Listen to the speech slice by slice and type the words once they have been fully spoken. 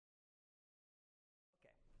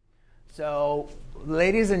So,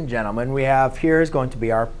 ladies and gentlemen, we have here is going to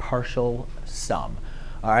be our partial sum.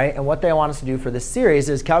 All right, and what they want us to do for this series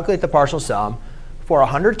is calculate the partial sum for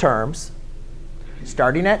 100 terms,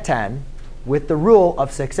 starting at 10, with the rule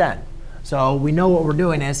of 6n. So we know what we're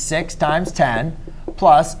doing is 6 times 10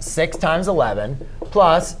 plus 6 times 11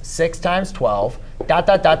 plus 6 times 12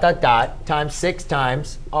 times 6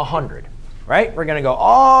 times 100. Right? We're going to go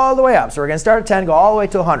all the way up. So we're going to start at 10, go all the way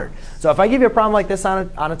to 100. So if I give you a problem like this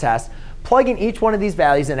on a test, plugging each one of these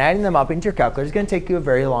values and adding them up into your calculator is going to take you a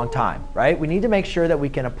very long time. Right? We need to make sure that we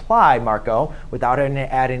can apply Marco without having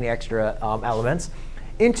to add any extra elements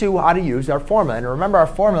into how to use our formula. And remember, our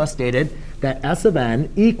formula stated that S of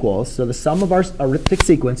n equals, so the sum of our arithmetic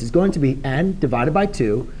sequence is going to be n divided by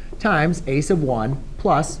 2 times a sub 1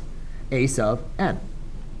 plus a sub n.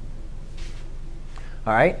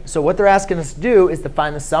 All right, so what they're asking us to do is to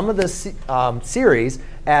find the sum of this series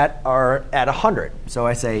at 100. So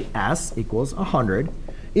I say S equals 100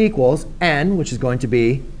 equals n, which is going to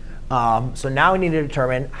be, so now we need to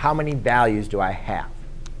determine how many values do I have.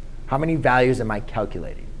 How many values am I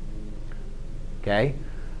calculating? OK?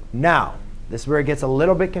 Now, this is where it gets a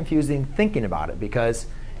little bit confusing thinking about it. Because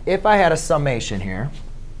if I had a summation here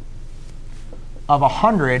of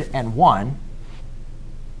 101,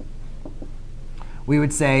 we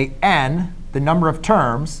would say n, the number of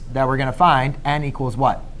terms that we're going to find, n equals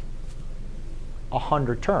what?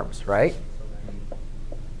 100 terms, right?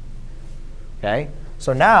 OK?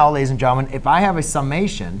 So now, ladies and gentlemen, if I have a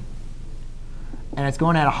summation and it's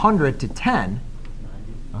going at 100 to 10,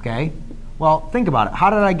 OK? Well, think about it.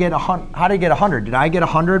 How did I get 100? Did I get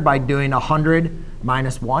 100 by doing 100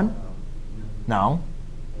 minus 1? No,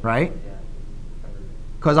 right?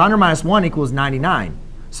 Because 100 minus 1 equals 99.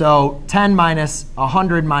 So 10 minus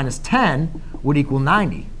 100 minus 10 would equal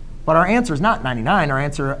 90. But our answer is not 99. Our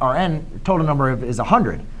n total number is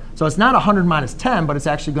 100. So it's not 100 minus 10, but it's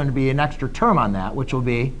actually going to be an extra term on that, which will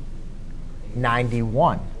be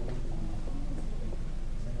 91.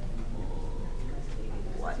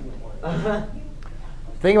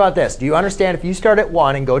 Think about this. Do you understand if you start at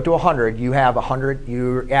 1 and go to 100, you have 100,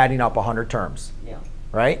 you're adding up 100 terms. Yeah.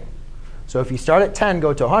 Right? So if you start at 10,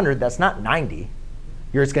 go to 100, that's not 90.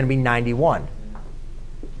 Yours going to be 91.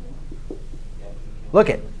 Look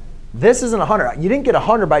it. This isn't 100. You didn't get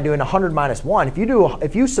 100 by doing 100 minus 1.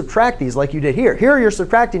 If you subtract these like you did here, you're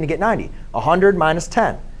subtracting to get 90. 100 minus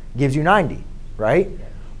 10 gives you 90, right?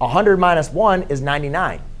 100 minus 1 is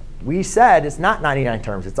 99. We said it's not 99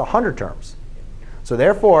 terms. It's 100 terms. So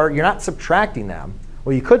therefore, you're not subtracting them.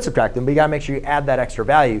 Well, you could subtract them, but you got to make sure you add that extra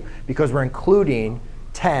value because we're including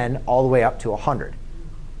 10 all the way up to 100.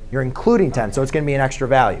 You're including 10, so it's going to be an extra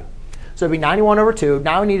value. So it'd be 91 over 2.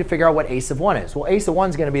 Now we need to figure out what a sub 1 is. Well, a sub 1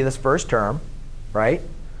 is going to be this first term, right?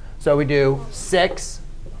 So we do 6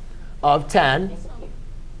 of 10,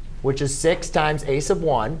 which is 6 times a sub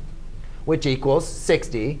 1, which equals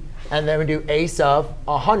 60. And then we do a sub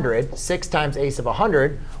 100, 6 times a sub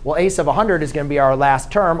 100. Well, a sub 100 is going to be our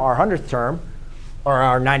last term, our 100th term, or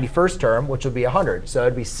our 91st term, which will be 100. So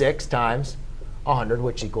it'd be 6 times 100,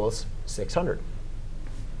 which equals 600.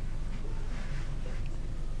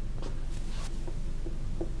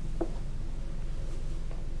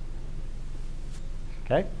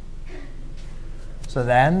 OK? So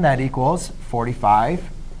then that equals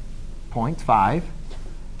 45.5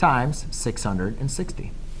 times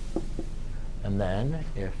 660. And then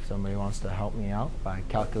if somebody wants to help me out by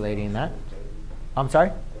calculating that. I'm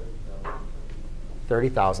sorry?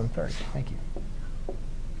 30,030. Thank you.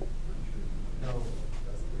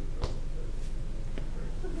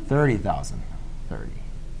 $30,030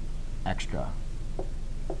 extra.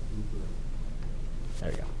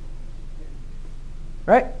 There you go.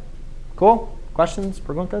 Right? Cool? Questions?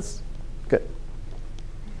 Preguntas? Good.